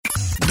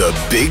The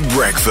Big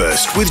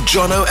Breakfast with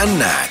Jono and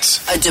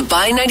Nat. A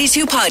Dubai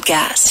 92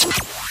 podcast.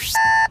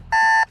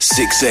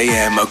 6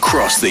 a.m.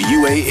 across the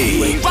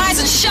UAE. Rise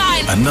and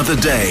shine. Another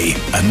day,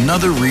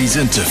 another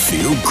reason to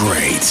feel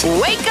great.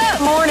 Wake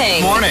up.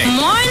 Morning.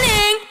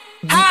 Morning.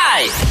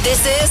 Hi.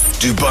 This is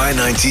Dubai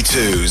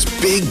 92's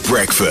Big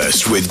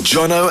Breakfast with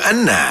Jono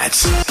and Nat.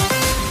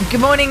 Good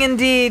morning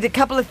indeed. A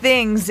couple of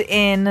things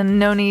in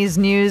Noni's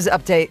news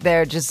update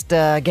there just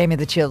gave me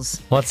the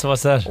chills. What's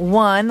that?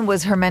 One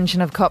was her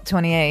mention of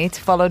COP28,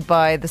 followed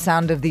by the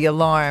sound of the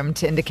alarm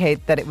to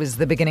indicate that it was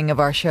the beginning of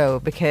our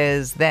show,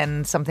 because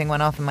then something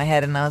went off in my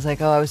head and I was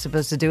like, oh, I was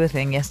supposed to do a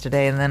thing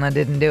yesterday and then I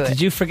didn't do it.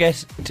 Did you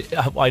forget?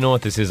 I know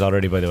what this is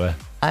already, by the way.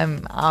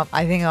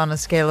 I think on a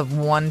scale of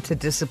 1 to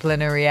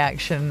disciplinary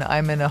action,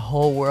 I'm in a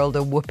whole world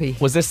of whoopee.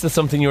 Was this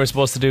something you were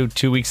supposed to do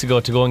 2 weeks ago,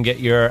 to go and get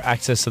your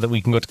access so that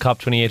we can go to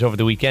COP28 over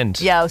the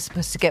weekend? Yeah, I was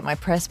supposed to get my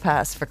press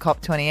pass for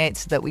COP28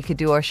 so that we could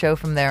do our show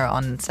from there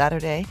on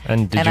Saturday.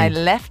 And I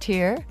left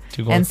here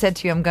and said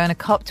to you, I'm going to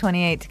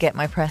COP28 to get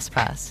my press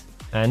pass.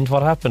 And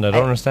what happened? I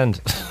don't understand.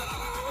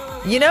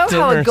 You know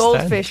how a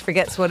goldfish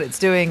forgets what it's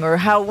doing, or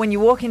how when you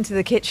walk into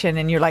the kitchen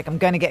and you're like, I'm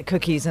going to get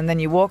cookies, and then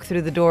you walk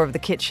through the door of the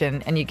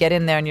kitchen and you get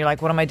in there and you're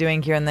like, what am I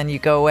doing here? And then you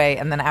go away,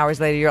 and then hours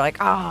later you're like,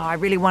 I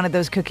really wanted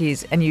those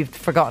cookies, and you've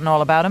forgotten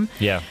all about them.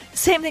 Yeah.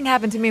 Same thing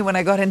happened to me when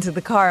I got into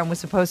the car and was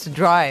supposed to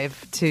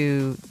drive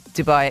to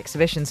Dubai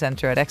Exhibition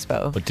Centre at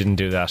Expo. But didn't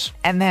do that.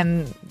 And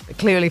then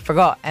clearly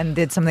forgot and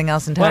did something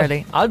else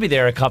entirely. Well, I'll be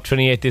there at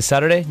COP28 this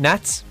Saturday.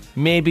 Nats?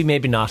 Maybe,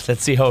 maybe not.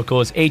 Let's see how it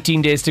goes.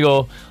 18 days to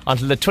go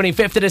until the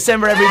 25th of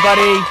December,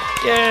 everybody.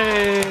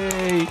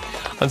 Yay!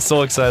 I'm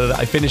so excited.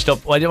 I finished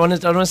up. I don't want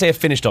to say I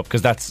finished up,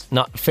 because that's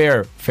not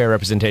fair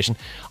representation.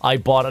 I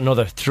bought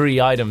another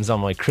 3 items on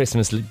my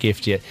Christmas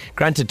gift yet.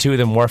 Granted, 2 of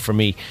them were for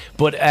me,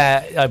 but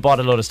I bought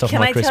a load of stuff on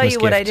my Christmas gift. Can I tell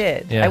you what I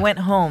did? Yeah. I went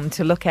home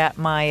to look at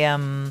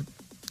my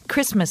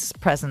Christmas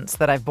presents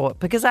that I've bought,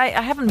 because I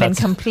haven't been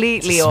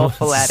completely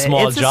awful at it.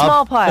 It's a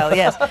small pile,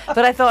 yes. But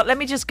I thought, let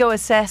me just go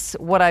assess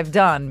what I've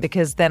done,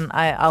 because then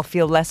I'll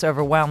feel less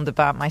overwhelmed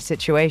about my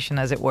situation,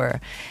 as it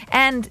were.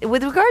 And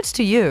with regards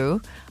to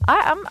you,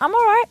 I'm all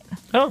right.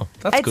 Oh,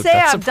 that's I'd good. say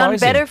That's I've done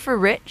surprising. better for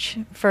Rich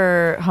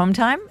for home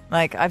time.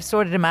 Like, I've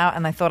sorted him out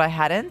and I thought I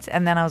hadn't.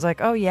 And then I was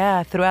like, oh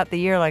yeah, throughout the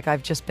year, like,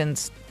 I've just been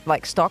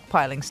like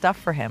stockpiling stuff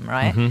for him,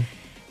 right? Mm-hmm.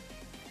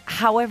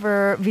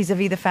 However,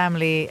 vis-a-vis the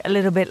family, a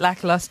little bit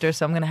lackluster,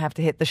 so I'm going to have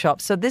to hit the shop.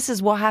 So this is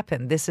what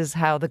happened. This is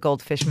how the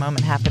goldfish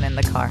moment happened in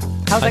the car.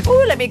 I was like,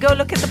 oh, let me go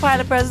look at the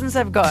pile of presents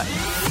I've got.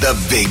 The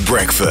Big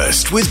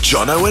Breakfast with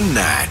Jono and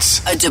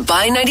Nat. a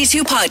Dubai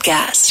 92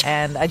 podcast.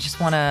 And I just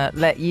want to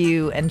let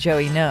you and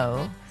Joey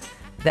know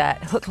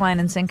that hook, line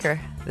and sinker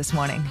this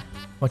morning.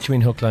 What do you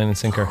mean hook, line and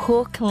sinker?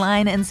 Hook,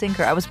 line and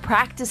sinker. I was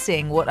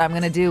practicing what I'm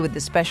going to do with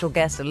the special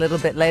guest a little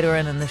bit later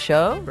in the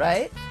show,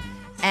 right?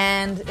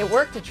 And it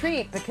worked a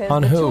treat, because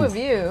On the who? 2 of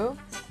you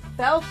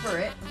fell for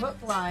it. Hook,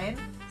 line,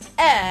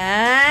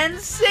 and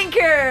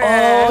sinker.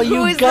 Oh, you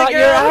Who is got the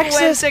your girl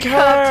access who went to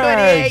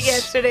COP28 cards.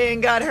 yesterday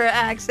and got her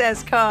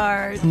access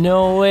card?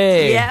 No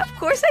way. Yeah, of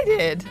course I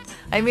did.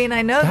 I mean,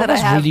 I know That that I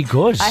was have really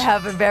good. I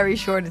have a very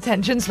short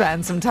attention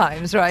span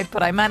sometimes, right?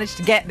 But I managed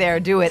to get there,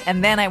 do it,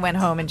 and then I went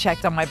home and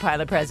checked on my pile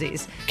of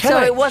prezzies.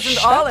 So it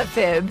wasn't all a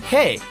fib,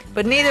 Hey,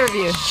 but neither of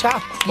you.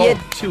 chapeau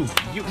to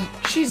you.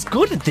 She's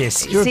good at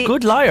this. You're See, a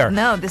good liar.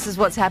 No, this is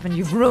what's happened.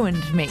 You've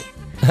ruined me.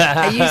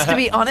 I used to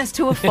be honest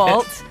to a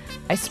fault.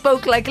 I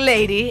spoke like a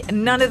lady,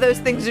 and none of those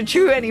things are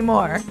true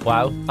anymore.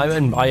 Wow, I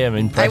am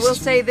impressed. I will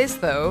say this,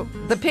 though.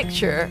 The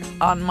picture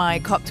on my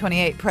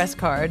COP28 press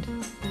card,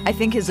 I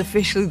think, is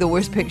officially the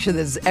worst picture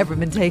that's ever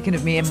been taken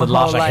of me in my whole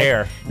life. It's a lot of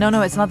hair.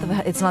 No, it's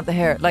not the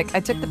hair. Like, I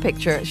took the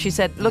picture. She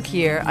said, look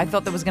here. I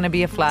thought there was going to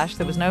be a flash.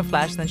 There was no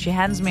flash. Then she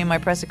hands me my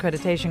press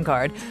accreditation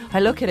card. I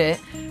look at it,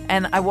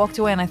 and I walked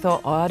away, and I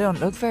thought, I don't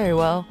look very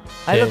well.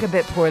 I look a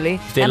bit poorly.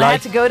 And I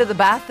had to go to the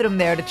bathroom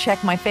there to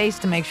check my face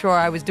to make sure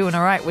I was doing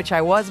all right, which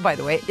I was, by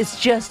the way. It's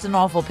just an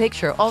awful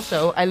picture.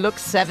 Also, I look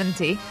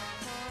 70.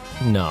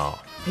 No,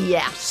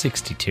 Yeah.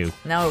 62.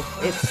 No,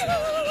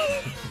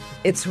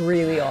 it's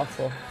really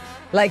awful.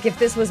 Like, if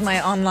this was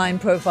my online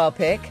profile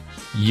pic,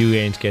 You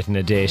ain't getting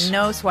a date.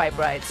 no swipe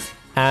rights.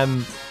 By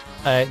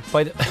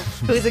the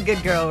Who's a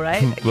good girl,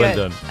 right? well Good.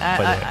 done. By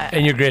the way.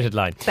 And you're great at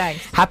line.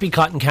 Thanks. Happy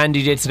Cotton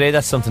Candy Day today.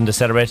 That's something to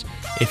celebrate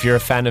if you're a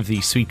fan of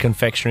the sweet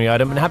confectionery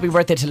item. And happy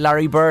birthday to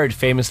Larry Bird,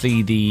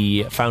 famously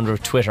the founder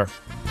of Twitter.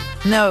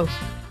 No,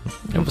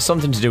 It was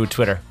something to do with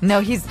Twitter.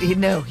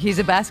 he's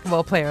a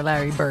basketball player,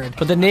 Larry Bird.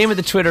 But the name of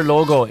the Twitter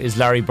logo is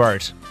Larry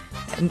Bird.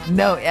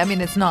 No, I mean,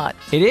 it's not.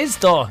 It is,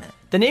 though.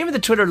 The name of the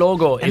Twitter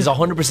logo is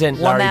 100%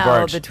 Well, Larry now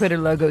Bird. the Twitter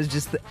logo is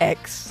just the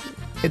X.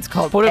 It's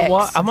called But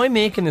X. am I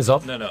making this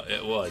up? No,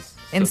 it was.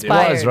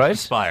 Inspired. It was,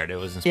 right? It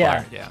was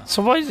inspired, yeah.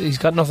 So why? He's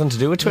got nothing to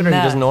do with Twitter. No.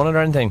 He doesn't own it or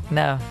anything.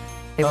 No,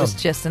 it was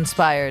just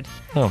inspired.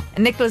 Oh.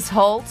 Nicholas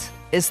Holt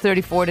is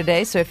 34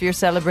 today, so if you're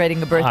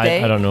celebrating a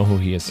birthday... I don't know who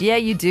he is. Yeah,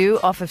 you do,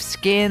 off of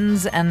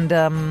Skins and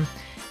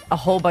a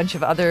whole bunch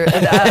of other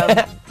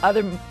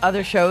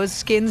other shows.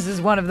 Skins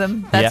is one of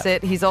them. That's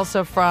it. He's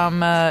also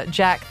from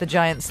Jack the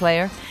Giant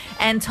Slayer.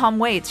 And Tom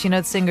Waits, you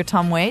know the singer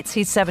Tom Waits?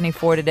 He's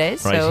 74 today.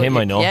 Right, him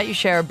I know. Yeah, you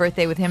share a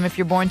birthday with him if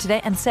you're born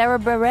today. And Sarah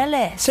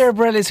Bareilles. Sarah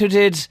Bareilles, who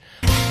did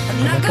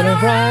I'm Not Gonna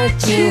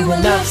Write You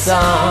a Love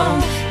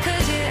Song.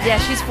 Yeah,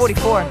 she's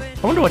 44. I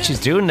wonder what she's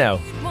doing now.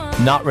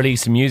 Not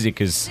releasing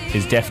music is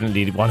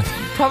definitely one of the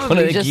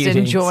Probably just key things.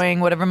 enjoying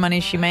whatever money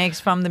she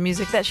makes from the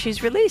music that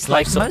she's released,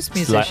 like most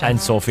musicians.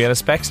 And Sophie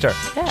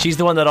Ellis-Bextor. Yeah. She's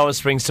the one that always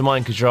springs to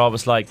mind because you're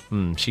always like,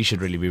 she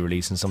should really be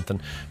releasing something,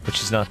 but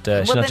she's not.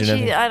 She's not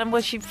doing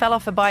anything. She fell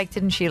off a bike,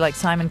 didn't she? Like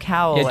Simon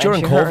Cowell. Yeah,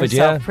 during and she hurt COVID,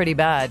 herself pretty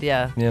bad.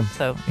 Yeah.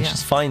 So And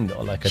she's fine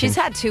though. Like she's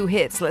had 2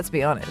 hits. Let's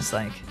be honest.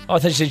 Like. Oh, I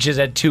thought she said she's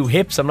had 2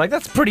 hips. I'm like,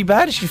 that's pretty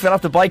bad. She fell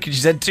off the bike and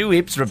she's had 2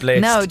 hips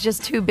replaced. No,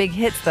 just 2 big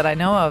hits that I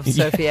know of.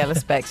 Sophie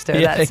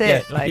Ellis-Bextor. That's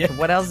it. Like,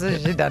 what else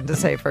has she done to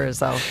say for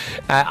herself?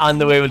 On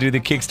the way, we'll do the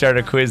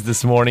Kickstarter quiz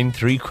this morning.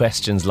 3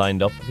 questions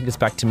lined up. I think it's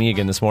back to me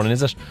again this morning,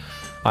 is it?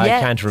 I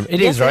can't remember.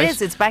 It is, right? It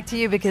is. It's back to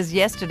you because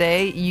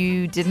yesterday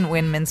you didn't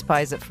win mince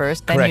pies at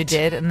first. Then you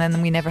did, and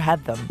then we never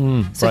had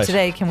them. So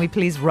today, can we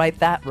please right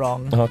that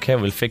wrong? Okay,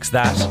 we'll fix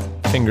that.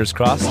 Fingers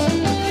crossed.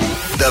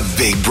 The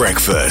Big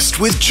Breakfast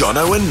with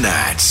Jono and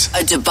Nat.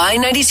 A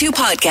Dubai 92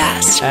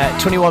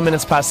 podcast. 21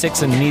 minutes past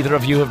 6, and neither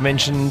of you have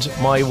mentioned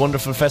my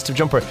wonderful festive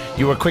jumper.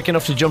 You were quick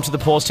enough to jump to the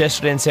post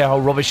yesterday and say how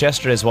rubbish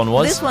yesterday's one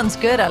was. This one's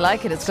good. I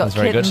like it. It's got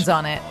kittens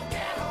on it.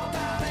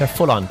 They're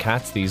full-on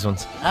cats, these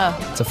ones. Oh.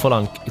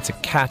 It's a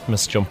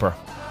Catmas jumper.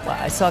 Well,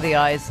 I saw the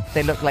eyes.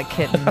 They look like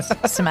kittens.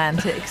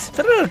 Semantics.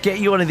 Did I not get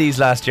you one of these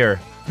last year?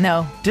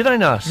 No. Did I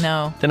not?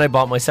 No. Then I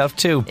bought myself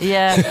 2.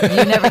 Yeah,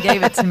 you never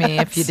gave it to me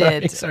if you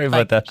did. Sorry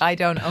about that. I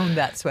don't own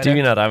that sweater. Do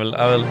you not? I will.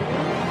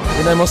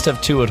 Then I must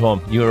have 2 at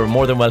home. You are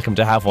more than welcome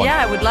to have one.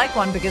 Yeah, I would like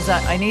one because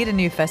I need a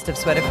new festive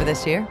sweater for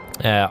this year.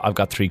 I've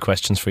got 3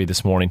 questions for you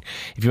this morning.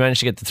 If you manage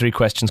to get the 3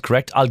 questions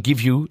correct, I'll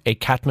give you a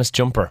Catmas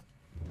jumper.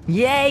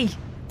 Yay!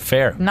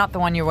 Fair. Not the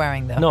one you're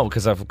wearing, though. No,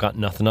 because I've got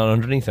nothing on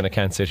underneath and I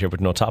can't sit here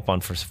with no top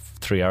on for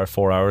 3 hours,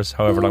 4 hours,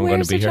 however long I'm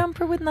going to be here. Where's a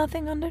jumper with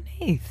nothing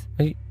underneath?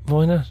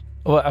 Why not?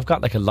 Well, I've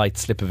got like a light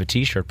slip of a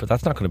t-shirt, but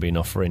that's not going to be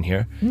enough for in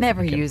here.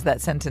 Never use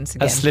that sentence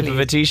again. A slip of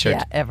a t-shirt?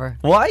 Yeah, ever.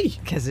 Why?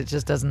 Because it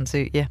just doesn't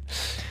suit you.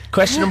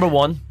 Question number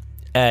 1.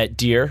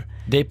 Deer.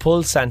 They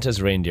pull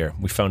Santa's reindeer.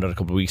 We found out a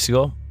couple of weeks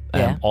ago.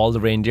 All the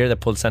reindeer that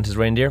pull Santa's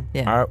reindeer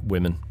are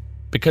women.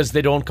 Because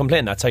they don't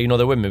complain. That's how you know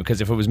they're women.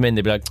 Because if it was men,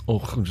 they'd be like, oh,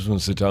 I'm just going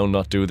to sit down,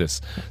 not do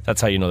this. That's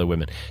how you know they're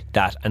women.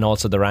 That, and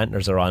also their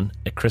antlers are on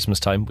at Christmas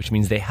time, which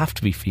means they have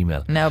to be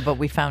female. No, but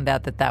we found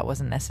out that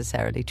wasn't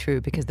necessarily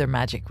true because they're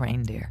magic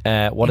reindeer.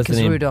 What is the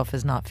name? Because Rudolph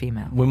is not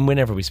female.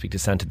 Whenever we speak to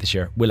Santa this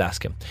year, we'll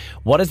ask him.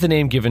 What is the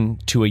name given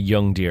to a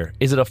young deer?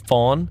 Is it a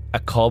fawn, a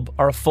cub,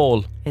 or a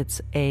foal?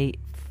 It's a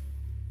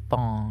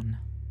fawn.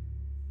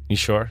 You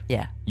sure?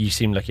 Yeah. You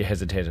seem like you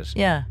hesitated.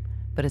 Yeah,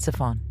 but it's a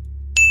fawn.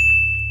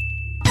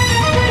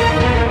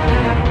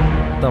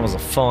 That was a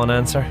fawn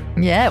answer.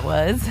 Yeah, it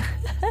was.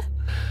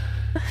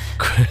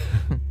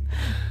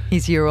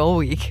 He's here all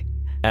week.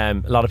 A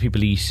lot of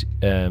people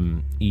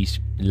eat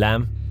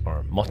lamb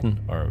or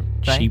mutton or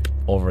sheep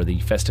over the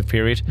festive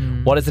period.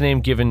 What is the name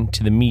given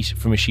to the meat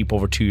from a sheep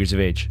over 2 years of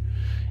age?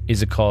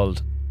 Is it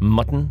called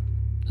mutton,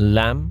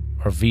 lamb,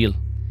 or veal?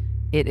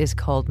 It is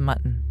called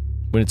mutton.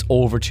 When it's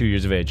over 2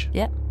 years of age?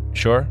 Yeah.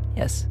 Sure?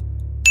 Yes.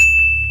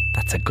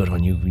 That's a good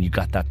one. You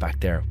got that back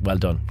there. Well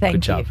done. Thank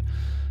Good job. you.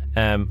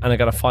 And I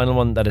got a final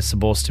one that is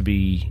supposed to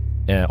be...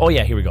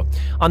 here we go.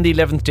 On the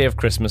 11th day of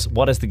Christmas,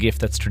 what is the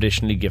gift that's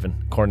traditionally given,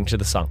 according to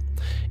the song?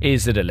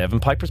 Is it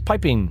 11 pipers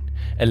piping,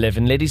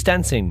 11 ladies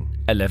dancing,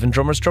 11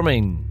 drummers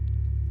drumming?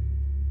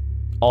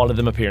 All of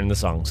them appear in the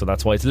song, so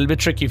that's why it's a little bit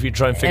tricky if you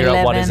try and figure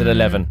out what is it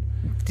 11.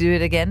 Do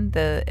it again,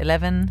 the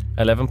 11.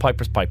 11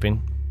 pipers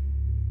piping,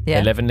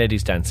 11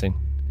 ladies dancing,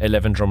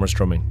 11 drummers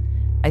drumming.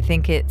 I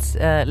think it's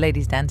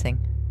ladies dancing.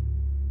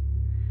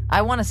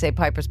 I want to say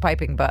pipers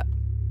piping, but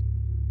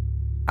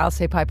I'll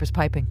say pipers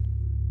piping.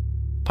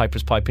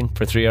 Pipers piping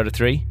for 3 out of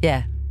 3?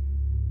 Yeah.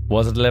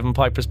 Was it 11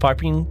 pipers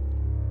piping?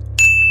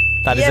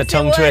 That is Yes, a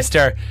tongue it was.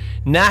 twister.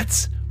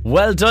 Nats,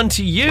 well done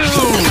to you.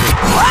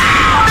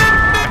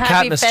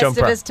 Happy Catmas Festivus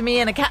jumper. to me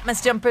and a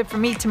Catmas jumper for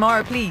me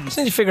tomorrow, please. Just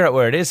need to figure out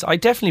where it is. I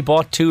definitely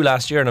bought 2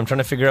 last year and I'm trying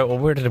to figure out,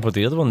 where did I put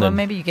the other one Well, then?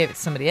 maybe you gave it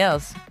to somebody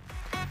else.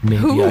 Maybe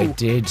Who? I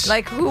did.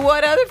 Like who?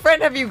 What other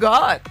friend have you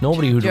got?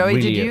 Nobody who'd Joey,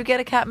 really... did you get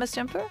a Catmas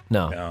jumper?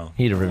 No,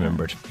 he'd have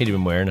remembered. He'd have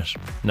been wearing it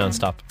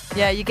non-stop.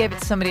 Yeah, you gave it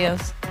to somebody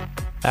else.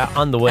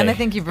 On the way. And I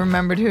think you've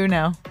remembered who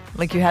now.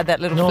 Like you had that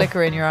little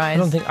flicker in your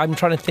eyes. I'm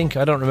trying to think.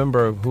 I don't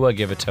remember who I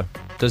gave it to.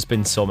 There's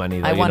been so many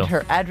though, I want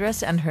her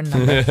address and her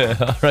number.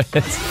 All right.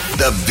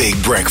 The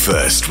Big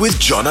Breakfast with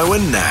Jono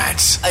and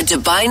Nat. A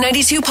Dubai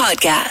 92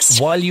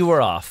 podcast. While you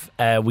were off,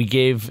 we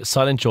gave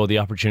Silent Joe the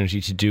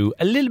opportunity to do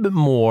a little bit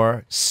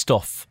more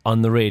stuff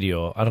on the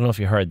radio. I don't know if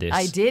you heard this.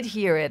 I did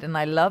hear it and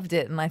I loved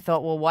it, and I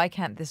thought, well, why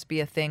can't this be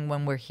a thing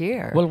when we're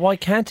here? Well, why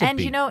can't it and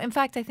be? you know, in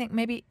fact, I think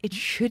maybe it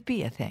should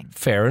be a thing.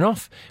 Fair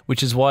enough,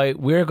 which is why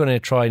we're going to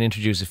try and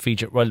introduce a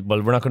feature. Well,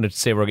 we're not going to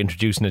say we're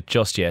introducing it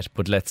just yet,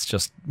 but let's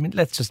just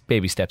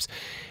baby steps.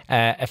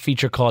 A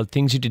feature called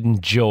Things You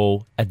Didn't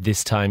Joe at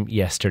This Time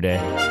Yesterday.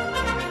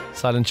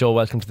 Silent Joe,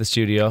 welcome to the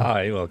studio.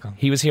 Hi, welcome.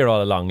 He was here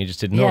all along, you just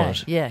didn't know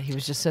it. Yeah, he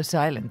was just so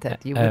silent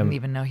that you wouldn't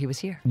even know he was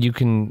here. You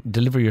can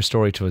deliver your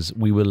story to us.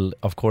 We will,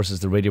 of course,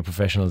 as the radio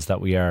professionals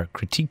that we are,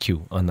 critique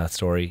you on that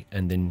story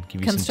and then give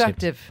you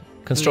Constructive. some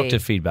tips.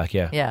 Constructive feedback,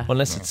 yeah. Yeah.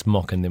 Unless it's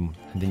muck and then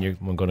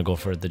we're going to go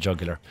for the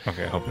jugular.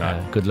 Okay, hope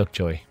not. Good luck,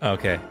 Joey.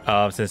 Okay,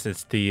 since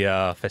it's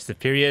the festive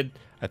period,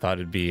 I thought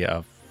it'd be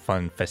a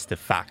fun festive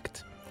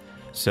fact.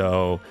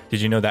 So,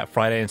 did you know that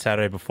Friday and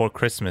Saturday before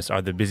Christmas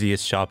are the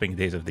busiest shopping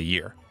days of the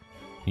year?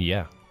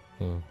 Yeah.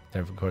 Well,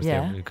 of course,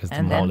 because the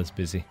And mall then? is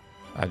busy.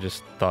 I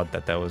just thought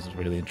that was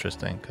really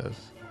interesting because...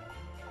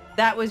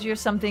 That was your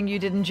something you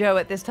didn't Joe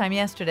at this time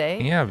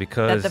yesterday? Yeah, That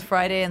because... the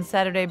Friday and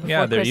Saturday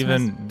before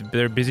Christmas?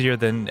 they're busier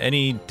than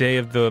any day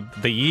of the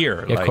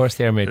year. Yeah, of course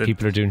they are, mate.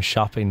 People are doing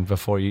shopping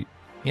before you...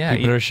 Yeah,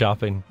 People are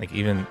shopping. like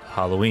even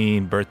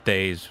Halloween,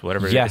 birthdays,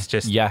 whatever. Yeah, It's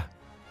just... yeah.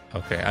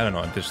 Okay, I don't know.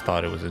 I just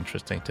thought it was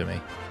interesting to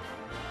me.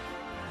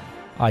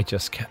 I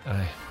just can't...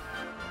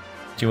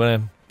 Do you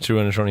want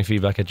to throw any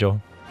feedback at Joe?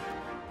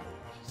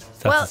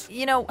 Well,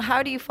 you know,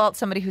 how do you fault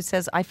somebody who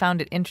says, I found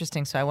it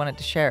interesting, so I wanted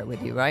to share it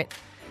with you, right?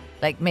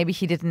 Like, maybe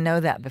he didn't know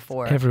that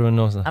before. Everyone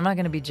knows that. I'm not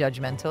going to be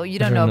judgmental. You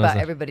don't Everyone know knows about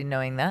that. everybody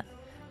knowing that.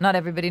 Not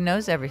everybody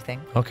knows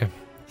everything. Okay.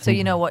 So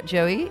you know what,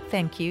 Joey?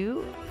 Thank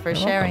you for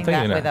sharing Thank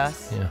that you, with Nat.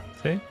 us. Yeah.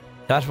 See?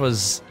 That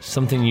was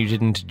something you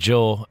didn't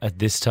Joe at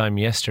this time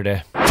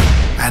yesterday.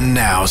 And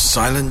now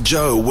Silent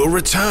Joe will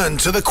return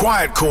to the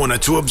quiet corner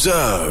to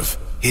observe,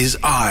 his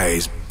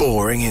eyes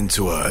boring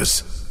into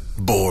us.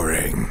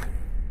 Boring.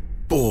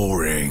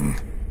 Boring.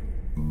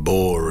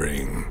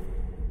 Boring.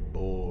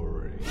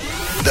 Boring.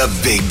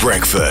 The Big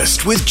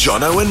Breakfast with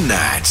Jono and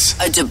Nat.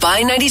 A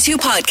Dubai 92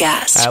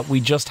 podcast. We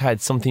just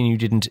had something you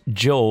didn't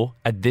Joe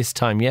at this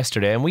time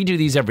yesterday, and we do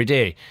these every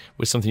day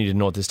with something you didn't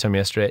know at this time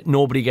yesterday.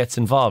 Nobody gets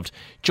involved.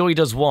 Joey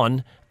does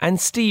one, and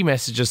Steve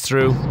messages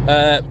through.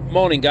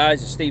 Morning,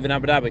 guys. It's Steve in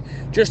Abu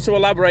Dhabi. Just to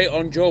elaborate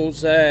on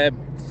Joel's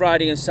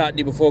Friday and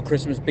Saturday before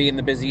Christmas being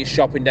the busiest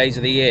shopping days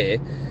of the year,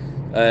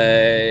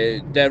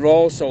 they're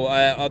also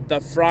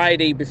the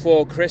Friday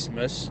before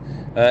Christmas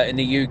in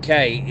the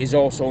UK is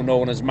also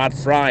known as Mad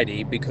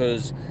Friday,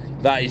 because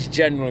that is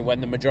generally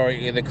when the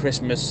majority of the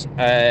Christmas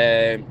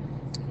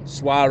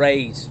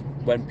soirees,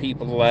 when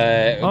people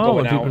going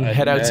out people and,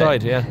 head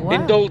outside, yeah. Wow.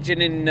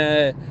 indulging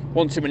in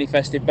one too many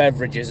festive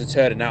beverages are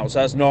turning out. So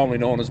that's normally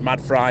known as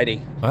Mad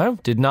Friday. Well,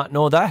 did not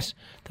know that.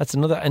 That's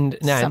another and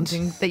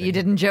Something that you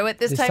didn't Joe at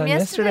this time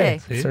yesterday.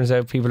 It turns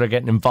out people are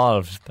getting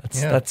involved.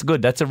 That's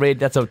good. That's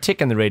a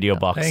tick in the radio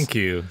box. Thank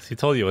you. He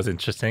told you it was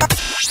interesting.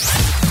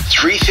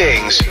 3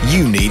 things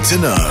you need to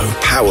know.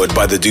 Powered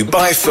by the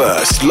Dubai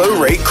First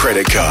Low Rate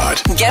Credit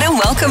Card. Get a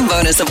welcome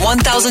bonus of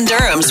 1,000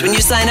 dirhams when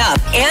you sign up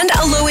and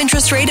a low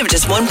interest rate of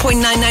just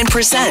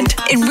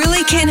 1.99%. It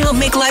really can help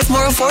make life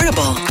more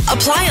affordable.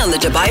 Apply on the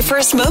Dubai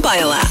First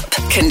mobile app.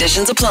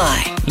 Conditions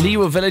apply.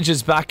 Liwa Village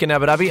is back in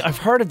Abu Dhabi. I've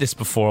heard of this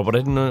before, but I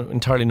didn't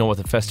entirely know what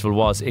the festival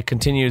was. It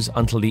continues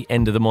until the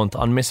end of the month.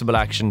 Unmissable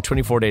action,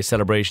 24-day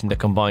celebration that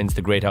combines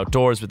the great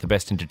outdoors with the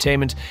best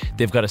entertainment.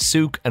 They've got a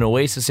souk, an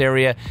oasis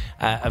area,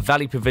 a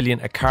valley pavilion,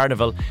 a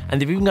carnival,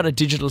 and they've even got a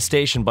digital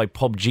station by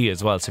PUBG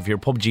as well. So if you're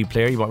a PUBG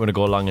player, you might want to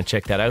go along and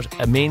check that out.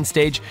 A main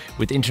stage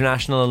with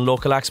international and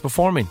local acts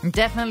performing.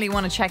 Definitely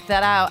want to check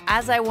that out,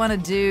 as I want to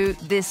do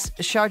this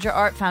Sharjah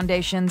Art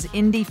Foundation's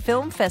Indie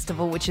Film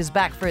Festival, which is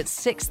back for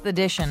its 6th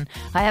edition.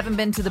 I haven't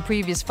been to the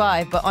previous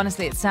 5, but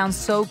honestly it sounds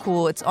so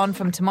cool. It's on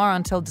from tomorrow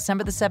until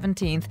December the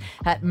 17th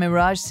at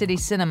Mirage City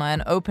Cinema,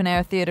 an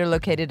open-air theatre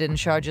located in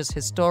Sharjah's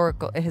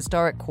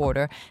historic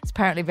quarter. It's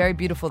apparently very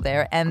beautiful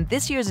there, and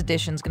this year's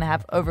edition is going to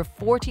have over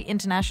 40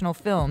 international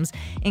films,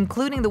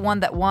 including the one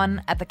that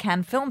won at the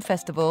Cannes Film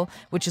Festival,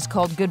 which is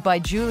called Goodbye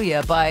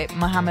Julia by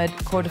Mohamed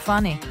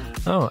Kordofani.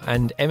 Oh,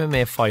 and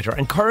MMA fighter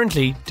and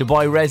currently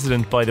Dubai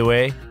resident, by the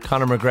way,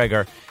 Conor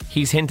McGregor.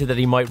 He's hinted that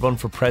he might run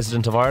for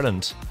president of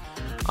Ireland.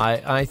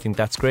 I think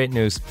that's great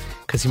news,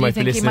 because he Do you might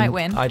be think he listening. might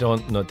win? I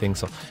don't think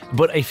so.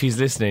 But if he's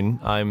listening,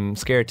 I'm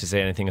scared to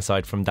say anything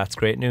aside from that's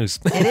great news.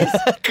 It is.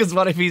 Because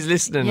what if he's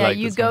listening? Yeah, like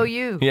you this go one?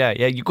 you. Yeah,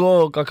 you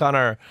go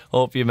Conor.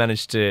 Hope you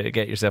managed to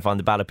get yourself on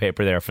the ballot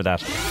paper there for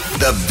that.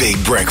 The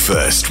Big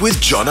Breakfast with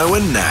Jono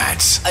and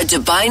Nat. A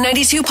Dubai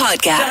 92 Jono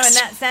and podcast.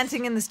 Nat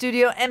Santing in the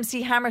studio,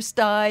 MC Hammer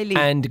style.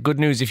 And good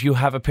news, if you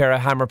have a pair of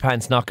hammer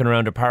pants knocking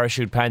around, or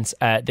parachute pants,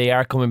 they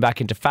are coming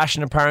back into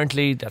fashion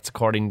apparently. That's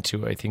according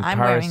to, I think, I'm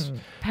Paris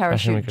wearing Fashion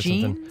parachute Week or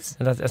something. jeans.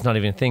 That's not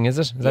even a thing, is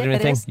it? Is that Yeah, even a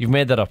it thing? is. You've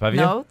made that up, have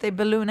you? No, they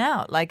balloon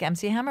out like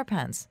MC Hammer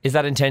pants. Is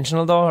that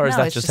intentional though, or is No,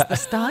 that it's just just the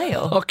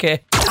style.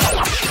 Okay.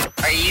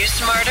 Are you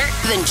smarter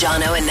than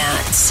Jono and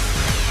Nats?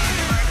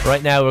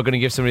 Right now, we're going to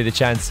give somebody the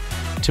chance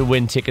to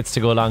win tickets to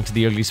go along to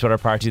the Ugly Sweater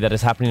Party that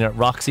is happening at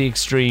Roxy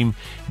Extreme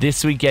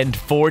this weekend.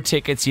 4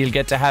 tickets. You'll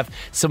get to have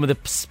some of the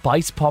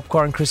spice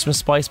popcorn, Christmas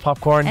spice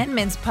popcorn. And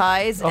mince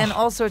pies and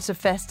all sorts of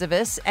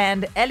Festivus.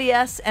 And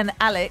Elias and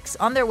Alex,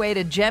 on their way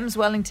to Gems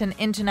Wellington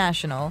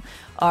International,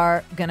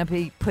 are going to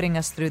be putting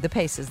us through the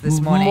paces this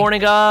morning.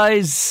 Morning,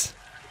 guys.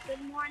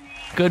 Good morning.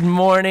 Good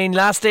morning.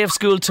 Last day of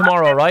school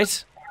tomorrow,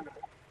 right?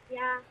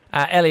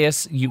 Yeah.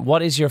 Elias,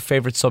 what is your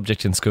favourite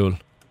subject in school?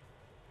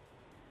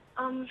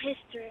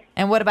 History.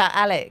 And what about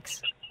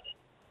Alex?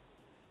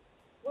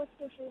 What's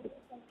your favorite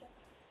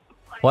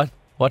subject?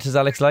 What does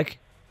Alex like?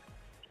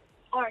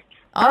 Art.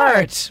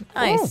 Art.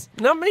 Nice.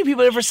 Oh, not many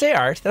people ever say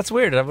art. That's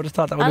weird. I would have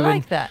thought that would I have been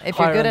like that. If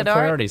you're higher good on at the art,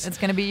 priorities. it's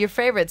going to be your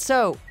favorite.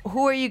 So,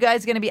 who are you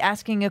guys going to be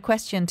asking a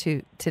question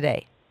to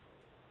today?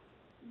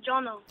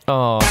 Jono.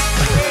 Oh,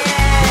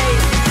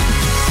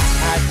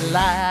 At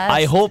last.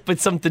 I hope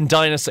it's something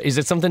dinosaur. Is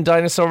it something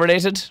dinosaur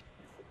related?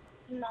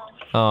 No.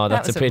 Oh, that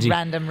that's was a pity.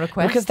 random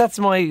request. Because that's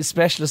my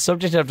specialist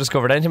subject I've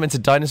discovered. Anytime it's a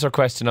dinosaur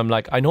question, I'm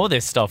like, I know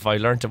this stuff. I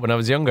learnt it when I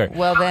was younger.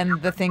 Well, then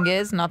the thing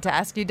is not to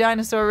ask you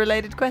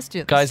dinosaur-related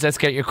questions. Guys, let's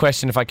get your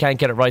question. If I can't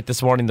get it right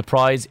this morning, the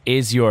prize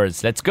is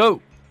yours. Let's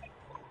go.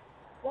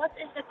 What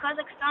is the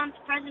Kazakhstan's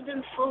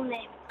president's full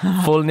name?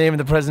 Full name of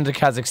the president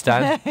of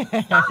Kazakhstan.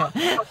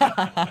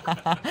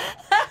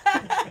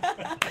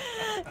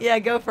 Yeah,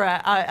 go for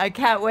it. I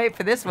can't wait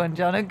for this one,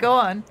 Jonah. Go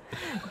on.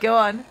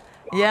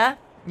 Yeah?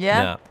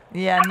 No.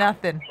 Yeah,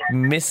 nothing.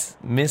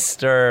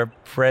 Mr.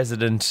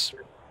 President.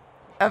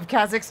 Of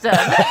Kazakhstan.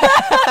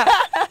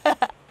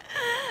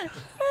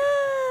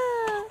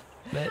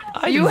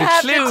 I You haven't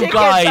have a the clue, tickets.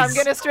 guys. I'm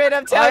going to straight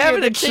up tell I you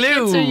haven't the a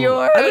tickets clue. are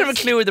yours. I don't have a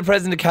clue what the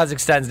president of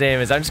Kazakhstan's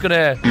name is. I'm just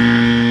gonna.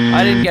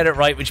 I didn't get it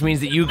right, which means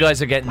that you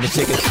guys are getting the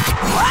tickets.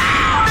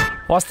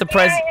 What's the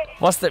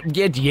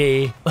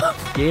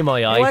yeah,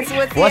 my eye. What's the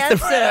answer?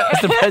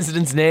 What's the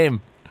president's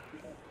name?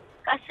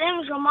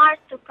 Kassym-Jomart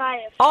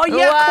Tokayev. Oh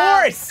yeah, Wow.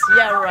 of course.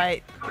 Yeah,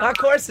 right. Of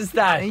course it's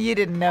that. You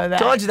didn't know that.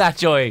 Told you that,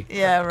 Joy.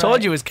 Yeah, right.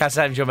 Told you it was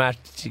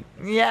Kassym-Jomart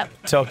Yeah.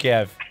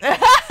 Tokayev.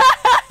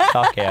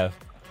 Tokayev.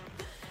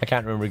 I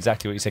can't remember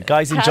exactly what you said.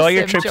 Guys, enjoy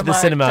your trip to the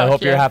Kassym-Jomart cinema. I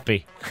hope you're Tokayev.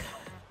 happy.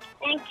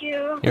 Thank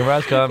you. You're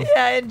welcome.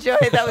 Yeah, I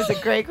enjoyed it. That was a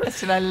great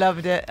question. I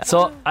loved it.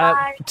 So,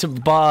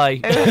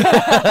 bye.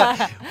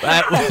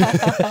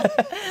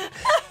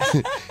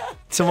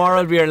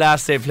 Tomorrow will be our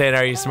last day playing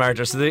Are You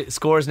Smarter? So the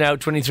score is now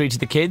 23 to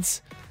the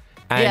kids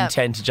and Yeah.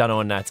 10 to Jono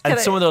and Nats. And Can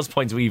I- some of those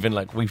points we've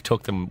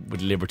took them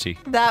with liberty.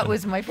 That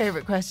was my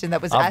favorite question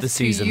that was Of asked the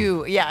season. to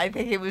you. Yeah, I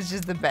think it was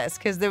just the best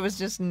because there was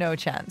just no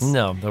chance.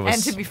 No, there was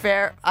And to be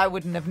fair, I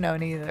wouldn't have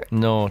known either.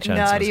 no chance.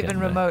 I Not was even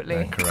getting that.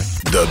 remotely.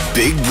 Correct. The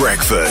Big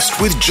Breakfast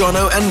with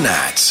Jono and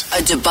Nat.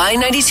 A Dubai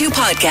 92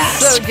 podcast.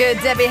 So good,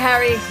 Debbie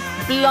Harry,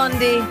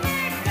 Blondie.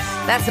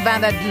 That's a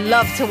band I'd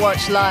love to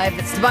watch live.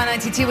 It's Dubai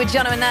 92 with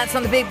Jono and Nats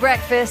on the Big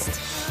Breakfast.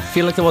 I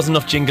feel like there wasn't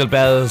enough jingle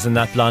bells in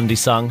that Blondie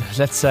song.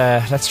 Let's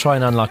try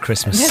and unlock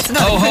Christmas. It's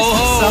not a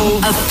Christmas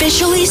song.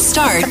 Officially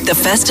start the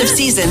festive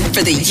season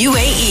for the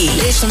UAE.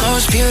 It's the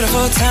most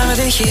beautiful time of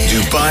the year.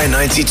 Dubai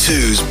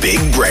 92's Big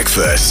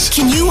Breakfast.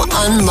 Can you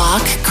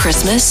unlock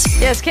Christmas?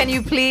 Yes, can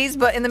you please?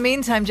 But in the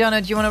meantime,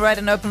 Jono, do you want to write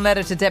an open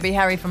letter to Debbie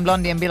Harry from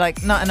Blondie and be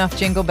like, not enough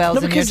jingle bells No,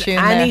 in your because tune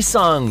any there?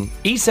 song,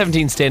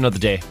 E17 Stay Another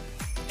Day,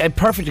 a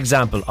perfect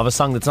example of a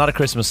song that's not a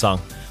Christmas song,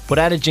 but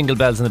added jingle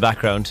bells in the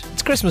background.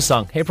 It's a Christmas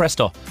song. Hey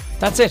presto.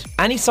 That's it.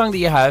 Any song that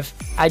you have,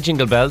 add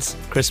jingle bells,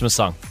 Christmas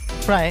song.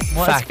 Right.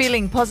 Well, Fact. it's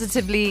feeling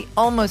positively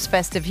almost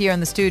festive here in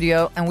the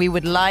studio, and we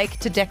would like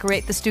to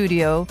decorate the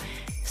studio.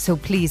 So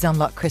please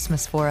unlock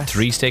Christmas for us.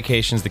 3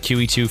 staycations, the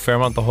QE2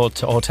 Fairmont, the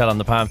Hotel on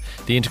the Palm,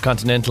 the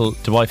Intercontinental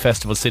Dubai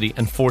Festival City,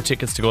 and 4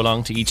 tickets to go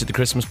along to each of the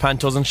Christmas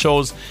pantos and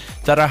shows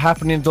that are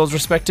happening in those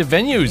respective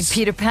venues.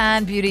 Peter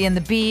Pan, Beauty and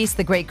the Beast,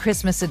 The Great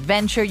Christmas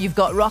Adventure. You've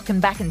got Rockin'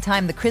 Back in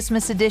Time, the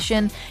Christmas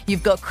edition.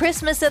 You've got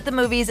Christmas at the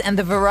Movies and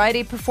the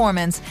Variety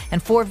Performance.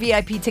 And 4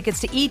 VIP tickets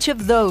to each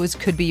of those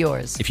could be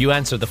yours. If you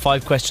answer the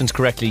 5 questions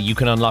correctly, you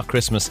can unlock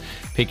Christmas.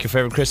 Pick your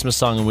favourite Christmas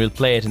song and we'll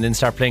play it, and then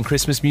start playing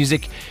Christmas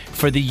music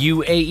for the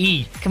UAE.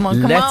 Come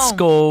on, come Let's on.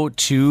 go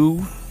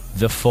to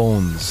the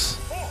phones.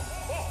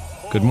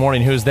 Good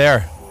morning, who's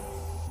there?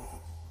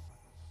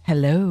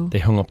 Hello. They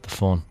hung up the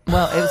phone.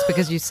 Well, it was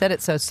because you said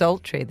it so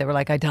sultry. They were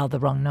like, I dialed the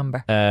wrong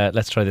number.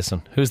 Let's try this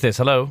one. Who's this?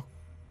 Hello.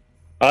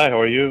 Hi, how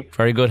are you?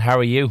 Very good. How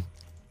are you?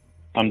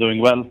 I'm doing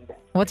well.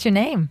 What's your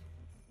name?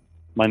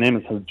 My name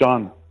is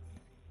John.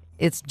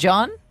 It's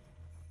John?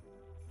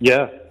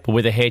 Yeah. But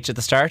with a H at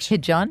the start? Hey,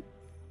 John?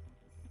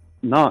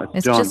 No, it's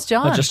It's John. just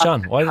John. Oh, just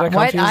John. Why did I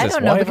Why- confuse I this?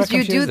 don't know, Why have I because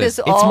you do confused this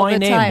It's all my the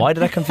name. time. Why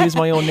did I confuse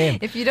my own name?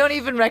 If you don't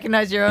even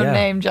recognize your own Yeah.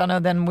 name,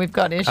 Jono, then we've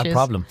got issues. A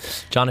problem.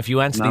 John, if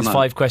you answer No, these no.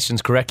 5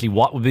 questions correctly,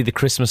 what would be the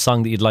Christmas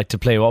song that you'd like to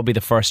play? What would be the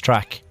first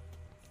track?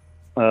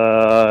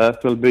 It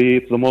will be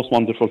the most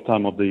wonderful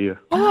time of the year.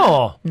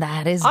 Oh,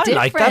 That is I different.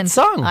 like that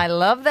song. I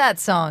love that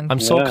song. I'm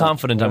so Yeah,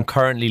 confident. yeah. I'm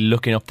currently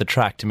looking up the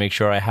track to make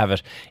sure I have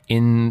it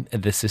in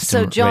the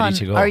system So, John, ready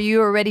to go. are you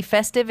already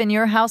festive in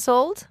your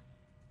household?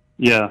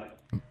 Yeah.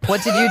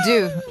 What did you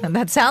do? And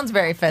that sounds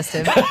very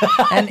festive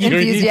and You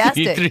really-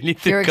 enthusiastic. you really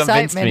Your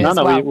convinced me. excitement No, as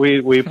no, well.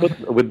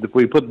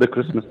 we put the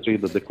Christmas tree,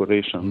 the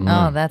decoration.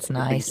 Oh, that's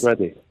nice. It's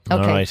ready.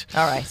 Okay.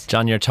 All All right.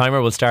 John, your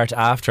timer will start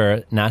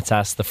after Nats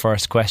asks the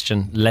first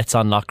question. Let's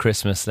unlock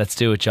Christmas. Let's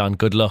do it, John.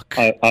 Good luck.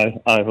 I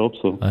hope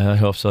so. I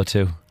hope so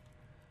too.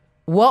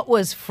 What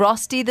was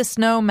Frosty the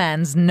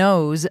Snowman's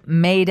nose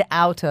made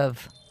out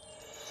of?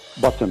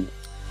 Button.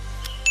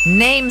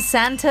 Name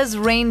Santa's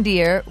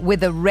reindeer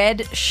with a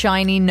red,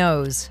 shiny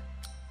nose.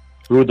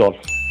 Rudolph.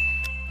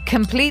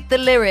 Complete the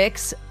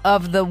lyrics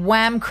of the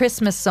Wham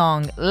Christmas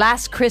song,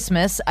 Last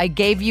Christmas I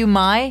Gave You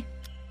My.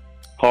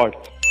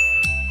 Heart.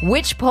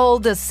 Which pole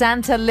does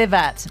Santa live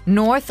at,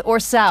 north or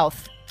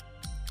south?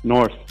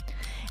 North.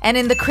 And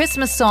in the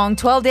Christmas song,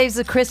 12 Days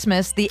of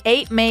Christmas, the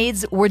 8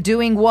 maids were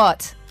doing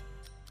what?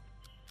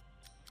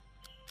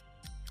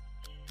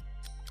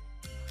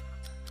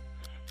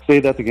 Say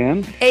that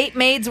again. 8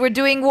 maids were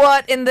doing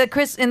what in the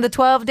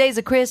 12 Days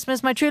of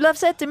Christmas? My true love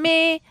said to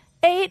me,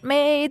 8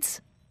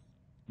 maids.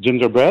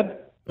 Gingerbread.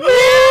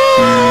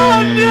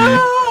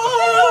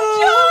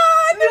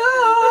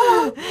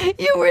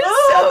 You were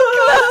so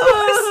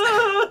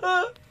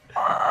close.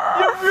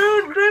 You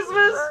ruined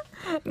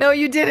Christmas. No,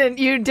 you didn't.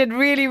 You did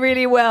really,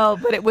 really well.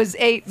 But it was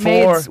 8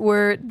 maids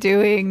were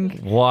doing.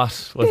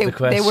 What was the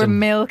question? They were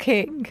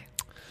milking.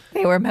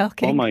 They were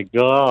milking. Oh my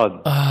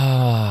God.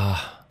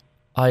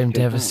 I am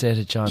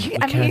devastated, John. We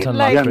I can't mean,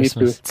 unlock like-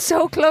 Christmas.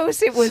 So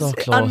close. It was So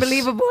close.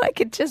 unbelievable. I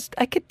could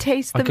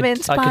taste the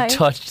mince I pie. could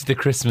touch the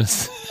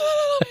Christmas.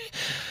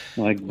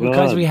 My God.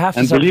 Because we have to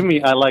and start- believe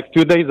me, I like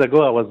 2 days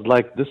ago, I was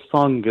like, this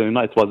song,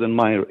 it was in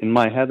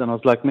my head, and I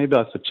was like, maybe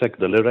I should check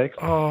the lyrics.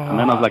 And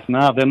then I was like,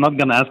 nah, they're not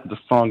gonna ask the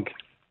song.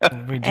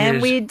 And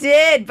we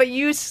did, but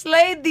you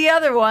slayed the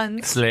other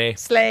ones. Slay.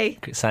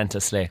 Santa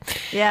slay.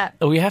 Yeah.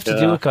 We have to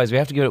do it, guys. We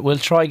have to do it. We'll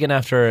try again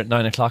after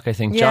 9 o'clock, I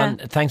think. Yeah. John,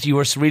 thanks. You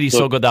were really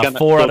so good. That can I-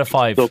 4 so- out of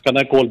 5. So can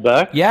I call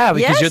back? Yeah,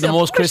 because Yes, you're the of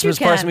most course you Christmas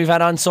can. person we've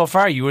had on so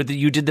far. You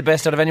did the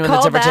best out of anyone Call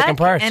that's ever back, taken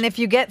part. and if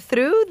you get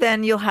through,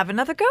 then you'll have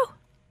another go.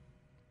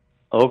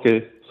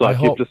 Okay, so I I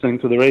hope- keep listening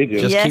to the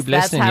radio. Just Yes, keep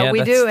that's listening. how yeah, we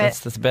that's, do that's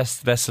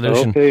the best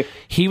solution. Okay.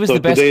 He was so the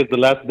best. today is the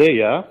last day,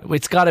 yeah?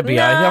 It's got to be.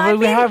 No, I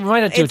we think might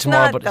not do it it's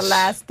tomorrow, not but the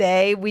last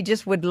day. We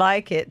just would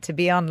like it to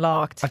be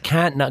unlocked. I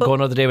can't not go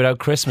another day without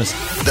Christmas.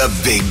 The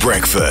Big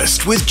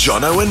Breakfast with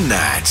Jono and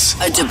Nats.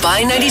 A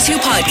Dubai 92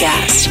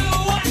 podcast.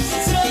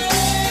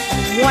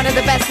 One of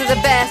the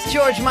best,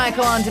 George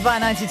Michael on Dubai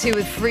 92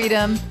 with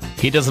Freedom.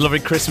 He does a lovely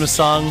Christmas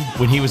song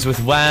when he was with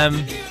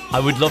Wham. I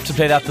would love to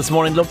play that this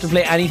morning. Love to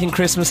play anything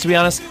Christmas, to be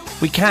honest.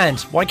 We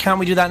can't. Why can't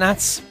we do that,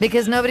 Nats?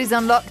 Because nobody's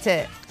unlocked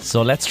it.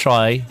 So let's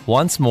try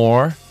once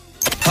more.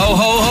 Ho,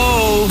 ho,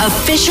 ho.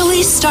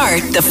 Officially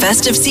start the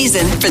festive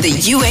season for the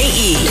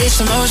UAE. It's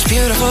the most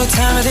beautiful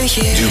time of the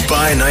year.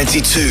 Dubai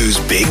 92's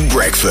Big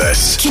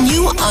Breakfast. Can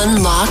you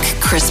unlock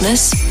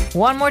Christmas?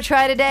 One more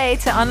try today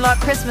to unlock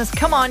Christmas.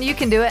 Come on, you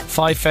can do it.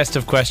 5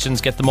 festive questions.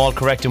 Get them all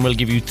correct and we'll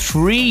give you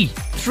three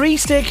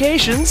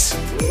staycations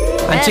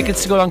and And-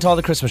 tickets to go along to all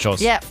the Christmas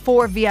shows. Yeah,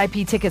 4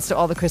 VIP tickets to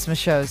all the Christmas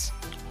shows.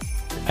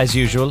 As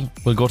usual,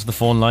 we'll go to the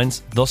phone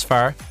lines. Thus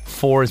far,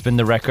 4 has been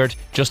the record,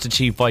 just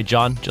achieved by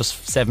John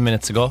just 7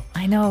 minutes ago.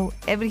 I know.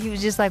 He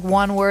was just like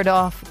one word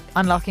off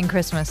unlocking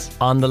Christmas.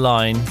 On the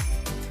line,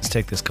 let's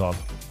take this call.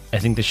 I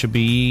think this should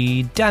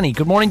be Danny.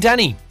 Good morning,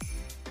 Danny.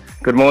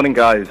 Good morning,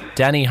 guys.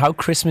 Danny, how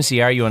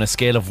Christmassy are you on a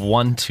scale of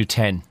 1 to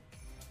 10?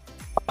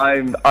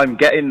 I'm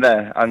getting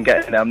there. I'm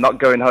not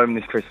going home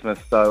this Christmas,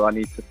 so I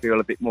need to feel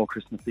a bit more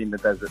Christmassy in the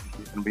desert.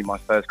 This is going to be my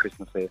first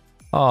Christmas here.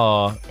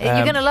 Oh,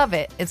 You're going to love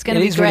it. It's going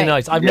to It be is great. really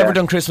nice. I've never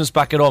done Christmas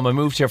back at home. I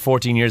moved here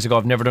 14 years ago.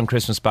 I've never done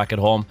Christmas back at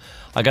home.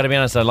 I got to be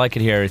honest, I like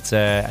it here. It's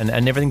and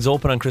everything's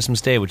open on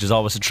Christmas Day, which is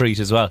always a treat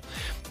as well.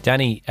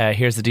 Danny,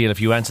 here's the deal.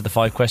 If you answer the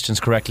 5 questions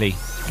correctly,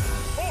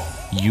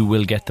 you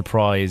will get the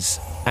prize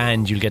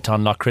and you'll get to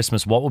unlock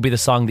Christmas. What would be the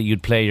song that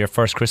you'd play, your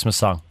first Christmas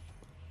song?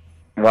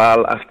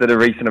 Well, after the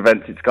recent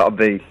events, it's got to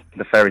be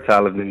The Fairy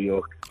Tale of New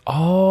York.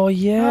 Oh,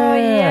 yeah. Oh,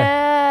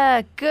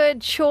 yeah.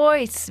 Good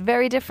choice.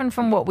 Very different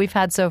from what we've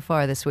had so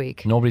far this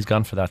week. Nobody's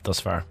gone for that thus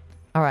far.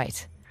 All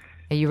right.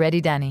 Are you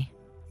ready, Danny?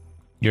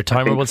 Your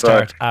timer think will so.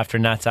 start after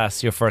Nats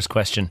asks your first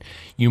question.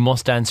 You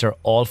must answer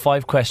all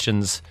 5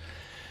 questions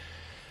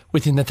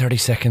within the 30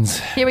 seconds.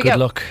 Here we Good go.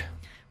 luck.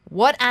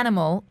 What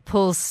animal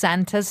pulls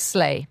Santa's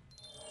sleigh?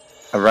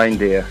 A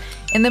reindeer.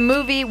 In the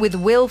movie with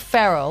Will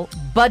Ferrell,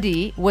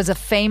 Buddy was a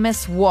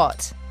famous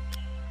what?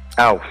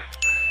 Alf.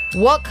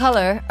 What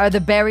colour are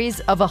the berries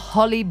of a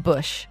holly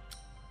bush?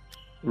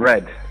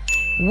 Red.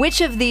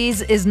 Which of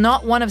these is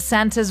not one of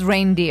Santa's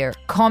reindeer?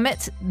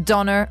 Comet,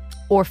 Donner,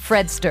 or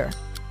Fredster?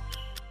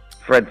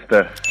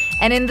 Fredster.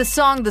 And in the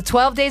song The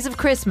 12 Days of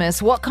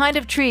Christmas, what kind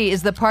of tree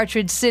is the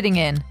partridge sitting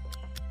in?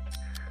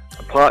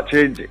 A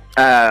partridge.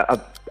 A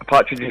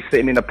partridge is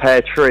sitting in a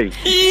pear tree.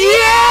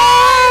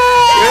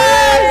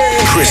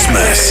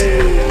 Christmas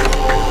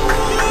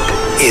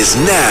is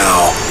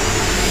now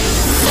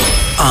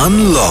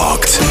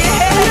unlocked.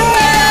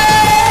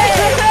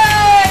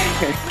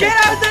 Get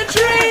out the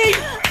tree!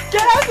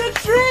 Get out the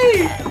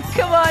tree!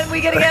 Come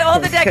We're going to get all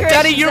the decorations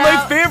Danny, you're my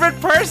out. favourite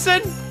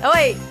person. Oh,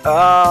 wait.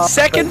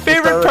 Second thank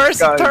you favourite so much,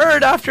 person, guys.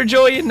 third after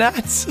Joey and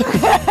Nats.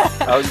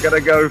 I was going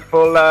to go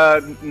full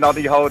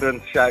Noddy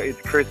Holden shout, it's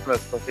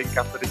Christmas, I think,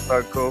 after this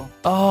phone call.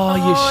 Oh,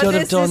 you should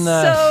have done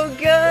that. So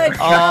good.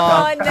 Come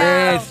on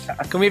now.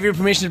 Great. Can we have your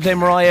permission to play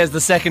Mariah as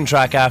the second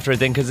track after it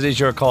then? Because it is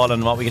your call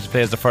and what we get to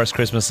play as the first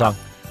Christmas song.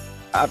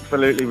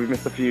 Absolutely, we've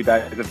missed a few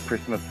days of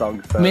Christmas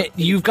songs. So Mate,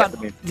 you've got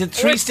the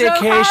 3 We're so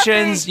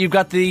staycations, happy. you've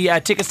got the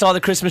tickets to all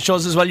the Christmas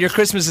shows as well. Your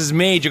Christmas is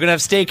made. You're going to have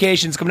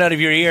staycations coming out of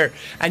your ear.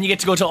 And you get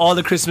to go to all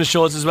the Christmas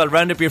shows as well.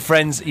 Round up your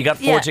friends. You got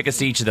 4 tickets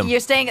to each of them.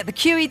 You're staying at the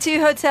QE2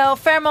 Hotel,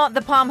 Fairmont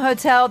the Palm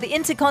Hotel, the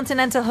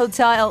Intercontinental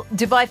Hotel,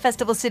 Dubai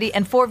Festival City,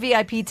 and 4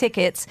 VIP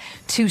tickets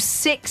to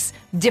 6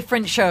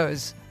 different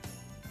shows.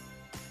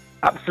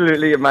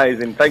 Absolutely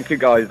amazing. Thank you,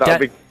 guys. That'll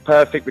be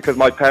perfect because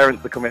my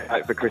parents are coming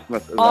out for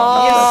Christmas as well.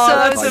 Oh,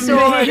 That's that's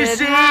perfect.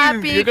 sorted.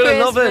 Happy You're going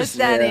to love Christmas, it.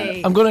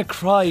 Danny. I'm going to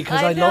cry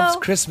because I know. love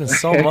Christmas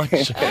so much.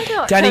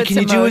 know. Danny, Hurts can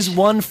you do us emotion.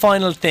 one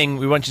final thing?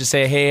 We want you to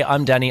say, hey,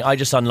 I'm Danny. I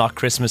just unlocked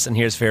Christmas and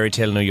here's Fairy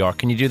Tale New York.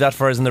 Can you do that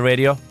for us on the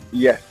radio?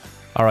 Yes.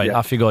 All right, Yes.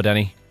 off you go,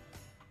 Danny.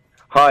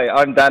 Hi,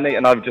 I'm Danny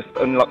and I've just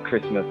unlocked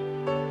Christmas.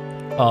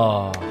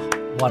 Oh,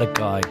 what a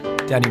guy.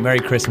 Danny, Merry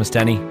Christmas,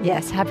 Danny.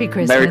 Yes, happy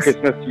Christmas. Merry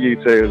Christmas to you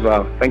too as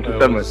well. Thank you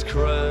so much.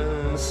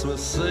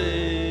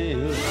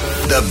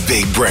 The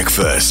Big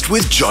Breakfast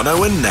with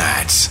Jono and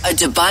Nat. A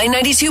Dubai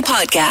 92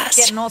 podcast.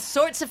 Getting all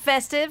sorts of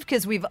festive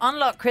because we've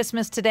unlocked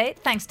Christmas today,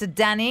 thanks to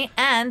Danny,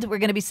 and we're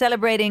going to be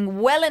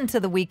celebrating well into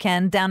the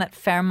weekend down at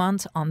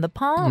Fairmont on the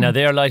Palm. Now,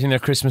 they are lighting their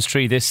Christmas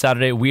tree this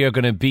Saturday. We are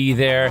going to be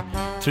there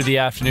through the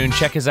afternoon.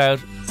 Check us out.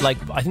 I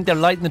think they're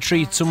lighting the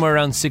tree somewhere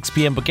around 6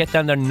 p.m, but get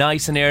down there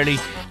nice and early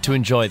to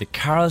enjoy the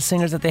carol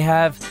singers that they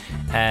have.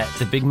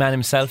 The big man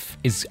himself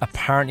is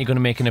apparently going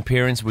to make an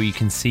appearance where you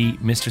can see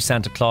Mr.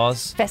 Santa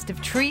Claus.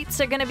 Festive treats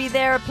are going to be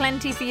there,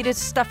 plenty for you to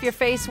stuff your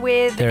face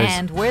with, There's-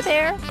 and we're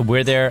there.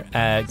 We're there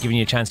giving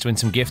you a chance to win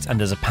some gifts, and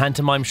there's a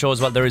pantomime show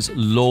as well. There is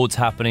loads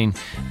happening.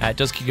 It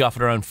does kick off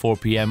at around 4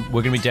 p.m.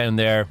 We're going to be down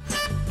there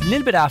a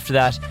little bit after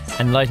that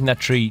and lighting that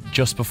tree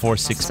just before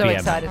 6 So p.m.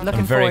 excited. Looking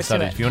I'm very forward to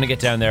excited. it. If you want to get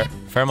down there,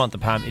 Fairmont the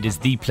Palm, it is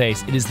the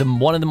place. It is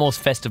one of the most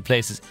festive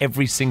places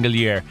every single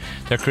year.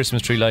 Their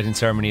Christmas tree lighting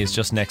ceremony is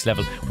just next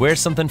level. Wear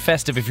something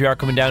festive if you are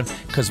coming down,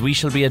 because we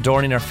shall be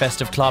adorning our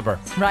festive clobber.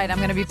 Right, I'm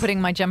going to be putting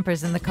my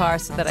jumpers in the car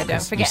so that I don't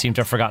You forget. seem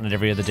to have forgotten it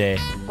every other day.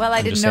 Well, I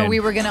I'm didn't just know saying. we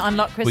were going to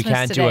unlock Christmas We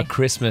can't today. do a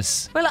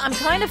Christmas Well, I'm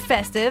kind of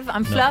festive.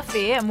 I'm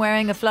fluffy. I'm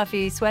wearing a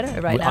fluffy sweater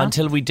right now.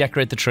 until we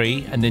decorate the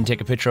tree and then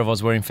take a picture of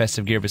us wearing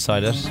festive gear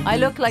beside it. I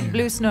look like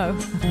blue snow.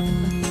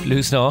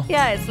 Blue snow.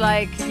 Yeah, it's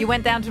like you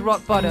went down to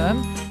rock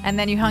bottom and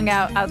then you hung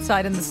out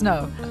outside in the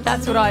snow.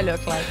 That's what I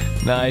look like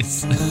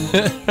Nice.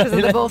 because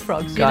of the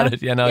bullfrogs. Got you know?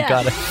 it. Yeah, no,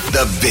 got it.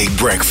 The Big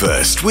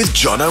Breakfast with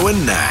Jono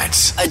and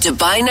Nat. A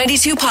Dubai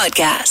 92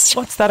 podcast.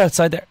 What's that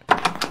outside there?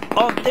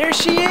 Oh, there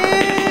she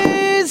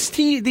is!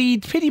 The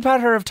pity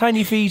patter of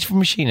tiny feet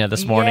from Sheena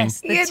this morning.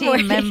 Yes, the Good team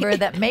morning. member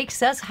that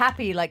makes us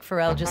happy, like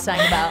Pharrell just sang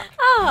about.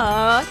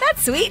 Oh,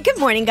 that's sweet. Good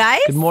morning,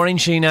 guys. Good morning,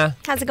 Sheena.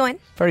 How's it going?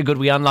 Very good.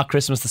 We unlocked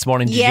Christmas this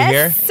morning. Did yes. you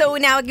hear? So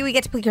now we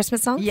get to play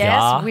Christmas songs? Yes,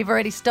 Yeah. we've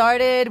already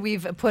started.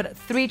 We've put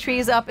 3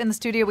 trees up in the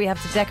studio. We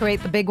have to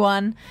decorate the big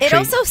one. It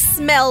also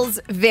smells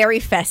very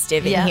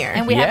festive in here.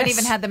 And we haven't Yes.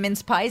 even had the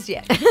mince pies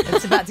yet.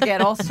 It's about to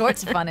get all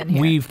sorts of fun in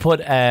here. We've put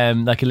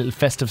like a little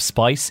festive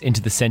spice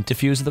into the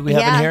centrifuger that we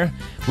have in Yeah. here.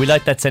 We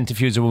like that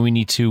centrifuger when we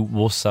need to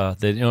wussa.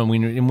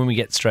 When we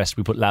get stressed,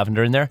 we put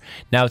lavender in there.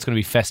 Now it's going to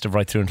be festive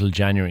right through until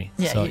January.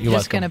 Yeah, so you're you're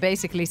just welcome. going to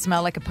basically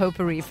smell like a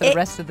potpourri for the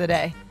rest of the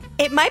day.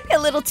 It might be a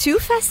little too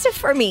festive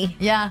for me.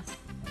 Yeah.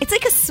 It's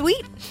like a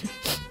sweet.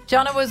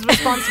 Jonna was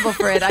responsible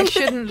for it. I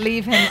shouldn't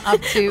leave him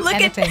up to Look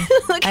anything.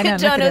 look I know,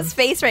 at look Jono's him.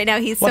 face right now.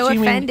 He's What so do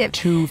you offended. mean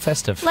too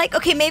festive? Like,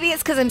 okay, maybe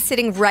it's because I'm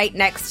sitting right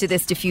next to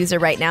this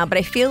diffuser right now, but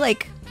I feel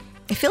like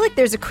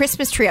there's a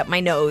Christmas tree up my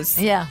nose.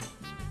 Yeah.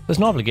 There's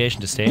no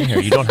obligation to stay in here.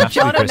 You don't have to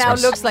be Jonna now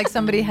Christmas. looks like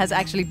somebody has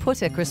actually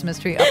put a Christmas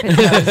tree up his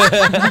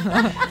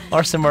nose.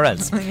 Or somewhere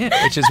else,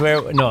 which is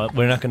where we're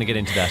not going to get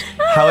into that.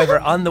 However,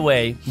 on the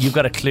way, you've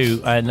got a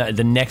clue, and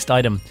the next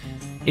item.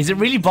 Is it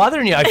really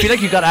bothering you? I feel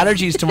like you've got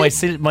allergies to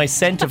my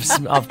scent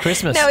of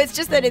Christmas. No, it's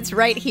just that it's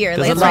right here.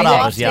 There's like, a lot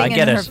right of it. Yeah, I wafting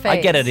get in it. her I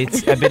get it.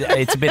 face.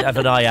 It's a bit of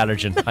an eye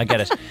allergen. I get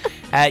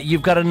it.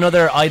 You've got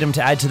another item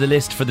to add to the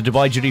list for the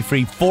Dubai Duty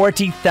Free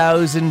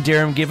 40,000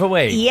 dirham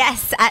giveaway.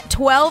 Yes, at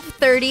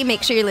 12:30.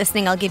 Make sure you're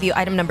listening. I'll give you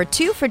item number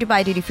 2 for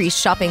Dubai Duty Free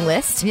shopping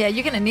list. Yeah,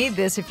 you're going to need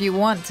this if you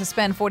want to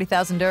spend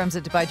 40,000 dirhams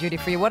at Dubai Duty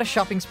Free. What a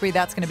shopping spree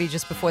that's going to be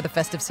just before the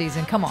festive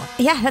season. Come on.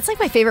 Yeah, that's like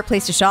my favorite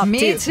place to shop.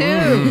 Me too.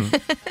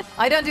 Mm.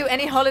 I don't do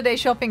any holiday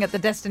shopping at the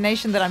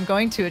destination that I'm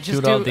going to. I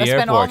just Do it all at the I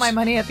spend all airport. my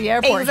money at the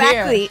airport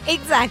Exactly, here.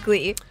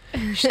 exactly.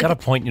 She's got a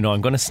point,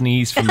 I'm going to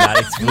sneeze from that.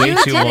 It's way You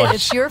too did it. much.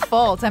 It's your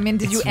fault. I mean,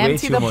 did It's you way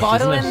empty too the much,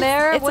 bottle isn't in it?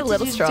 there? It's What a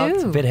little did you strong. do?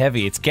 It's A bit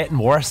heavy. It's getting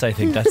worse, I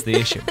think. That's the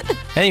issue.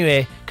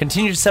 Anyway,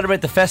 continue to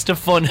celebrate the festive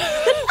fun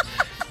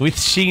with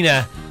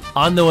Sheena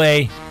on the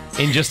way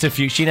in just a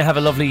few. Sheena, have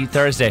a lovely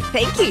Thursday.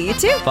 Thank you. You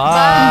too.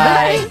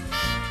 Bye. Bye.